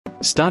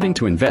Starting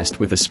to invest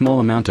with a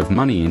small amount of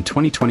money in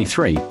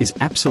 2023 is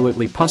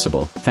absolutely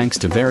possible thanks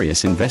to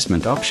various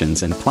investment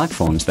options and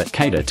platforms that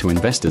cater to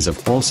investors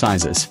of all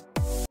sizes.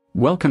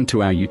 Welcome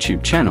to our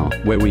YouTube channel,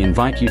 where we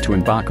invite you to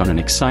embark on an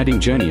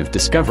exciting journey of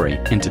discovery,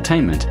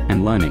 entertainment,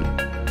 and learning.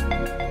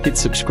 Hit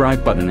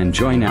subscribe button and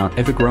join our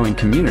ever-growing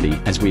community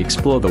as we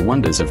explore the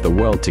wonders of the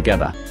world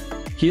together.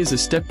 Here's a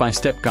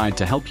step-by-step guide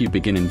to help you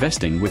begin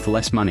investing with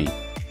less money.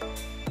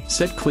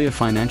 Set clear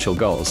financial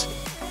goals.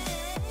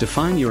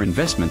 Define your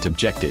investment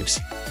objectives.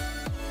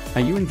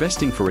 Are you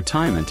investing for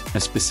retirement, a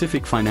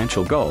specific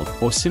financial goal,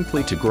 or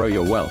simply to grow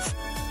your wealth?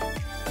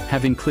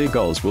 Having clear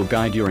goals will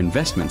guide your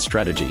investment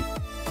strategy.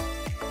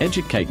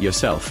 Educate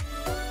yourself.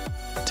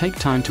 Take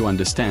time to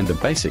understand the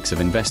basics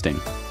of investing.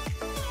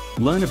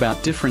 Learn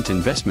about different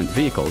investment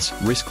vehicles,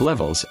 risk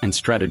levels, and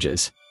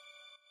strategies.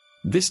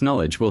 This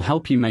knowledge will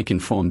help you make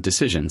informed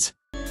decisions.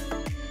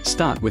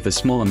 Start with a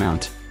small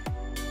amount.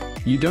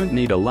 You don't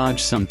need a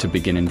large sum to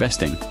begin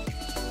investing.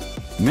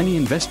 Many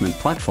investment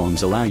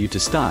platforms allow you to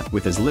start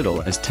with as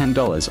little as $10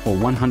 or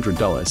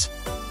 $100.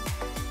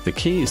 The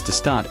key is to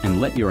start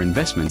and let your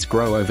investments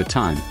grow over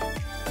time.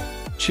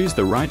 Choose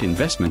the right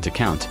investment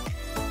account.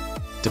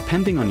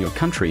 Depending on your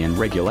country and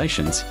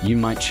regulations, you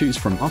might choose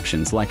from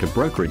options like a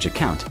brokerage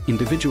account,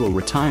 individual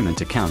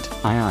retirement account,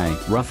 IRA,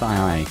 Roth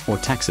IRA, or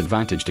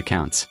tax-advantaged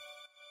accounts.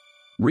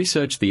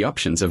 Research the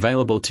options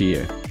available to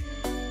you.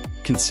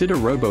 Consider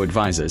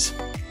robo-advisors.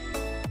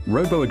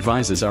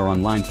 Robo-advisors are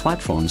online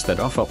platforms that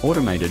offer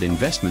automated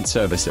investment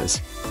services.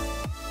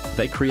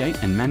 They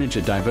create and manage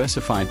a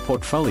diversified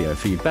portfolio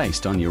for you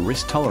based on your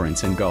risk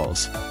tolerance and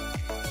goals.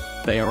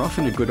 They are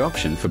often a good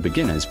option for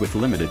beginners with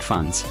limited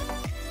funds.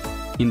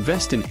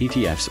 Invest in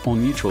ETFs or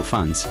mutual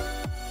funds.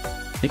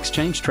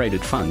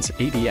 Exchange-traded funds,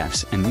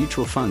 ETFs, and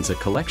mutual funds are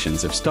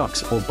collections of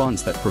stocks or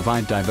bonds that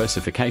provide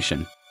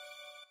diversification.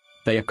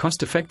 They are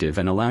cost-effective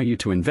and allow you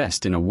to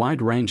invest in a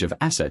wide range of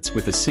assets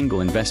with a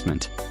single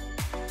investment.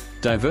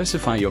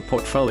 Diversify your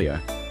portfolio.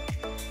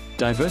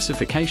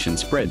 Diversification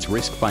spreads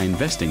risk by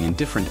investing in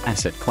different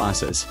asset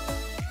classes.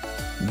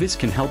 This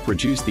can help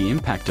reduce the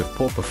impact of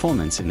poor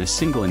performance in a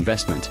single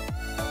investment.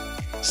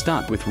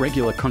 Start with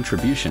regular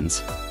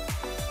contributions.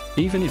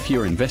 Even if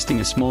you're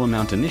investing a small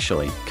amount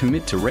initially,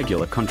 commit to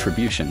regular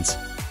contributions.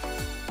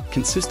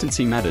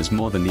 Consistency matters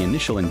more than the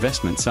initial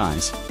investment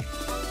size.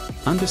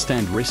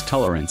 Understand risk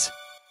tolerance.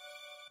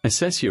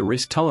 Assess your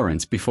risk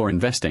tolerance before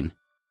investing.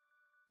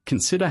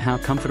 Consider how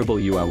comfortable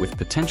you are with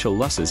potential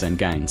losses and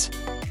gains.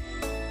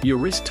 Your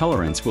risk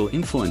tolerance will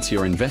influence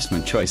your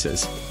investment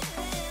choices.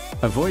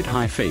 Avoid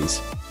high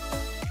fees.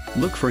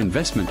 Look for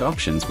investment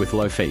options with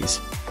low fees.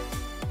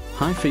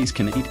 High fees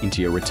can eat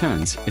into your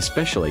returns,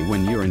 especially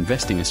when you're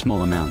investing a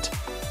small amount.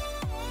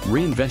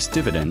 Reinvest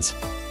dividends.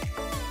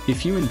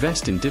 If you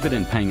invest in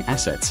dividend-paying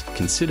assets,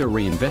 consider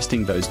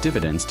reinvesting those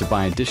dividends to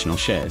buy additional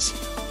shares.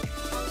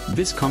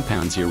 This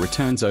compounds your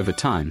returns over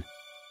time.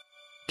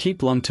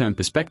 Keep long-term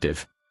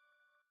perspective.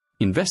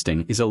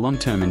 Investing is a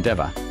long-term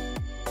endeavor.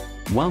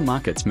 While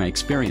markets may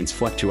experience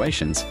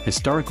fluctuations,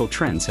 historical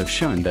trends have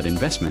shown that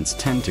investments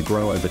tend to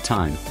grow over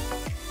time.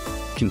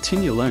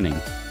 Continue learning.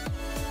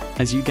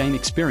 As you gain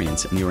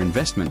experience and your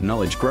investment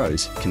knowledge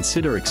grows,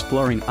 consider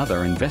exploring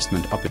other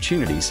investment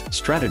opportunities,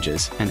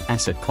 strategies, and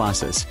asset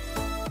classes.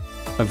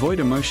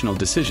 Avoid emotional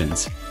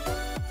decisions.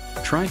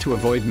 Try to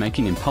avoid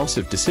making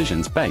impulsive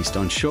decisions based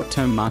on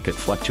short-term market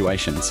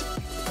fluctuations.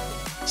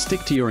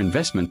 Stick to your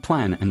investment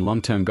plan and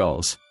long-term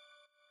goals.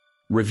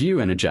 Review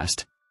and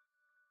adjust.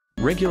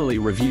 Regularly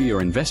review your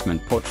investment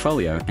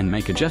portfolio and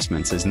make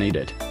adjustments as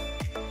needed.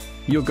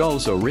 Your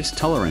goals or risk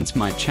tolerance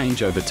might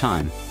change over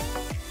time.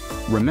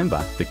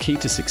 Remember, the key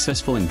to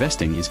successful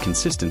investing is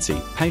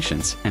consistency,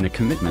 patience, and a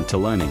commitment to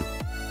learning.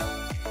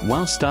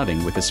 While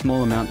starting with a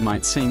small amount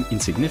might seem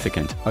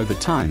insignificant, over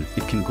time,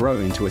 it can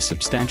grow into a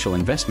substantial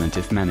investment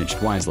if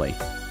managed wisely.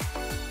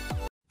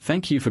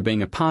 Thank you for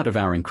being a part of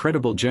our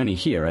incredible journey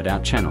here at our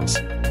channels.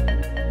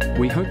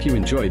 We hope you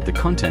enjoyed the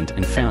content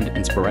and found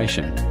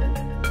inspiration.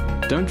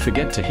 Don't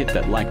forget to hit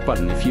that like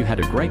button if you had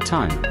a great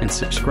time, and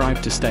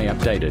subscribe to stay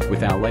updated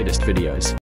with our latest videos.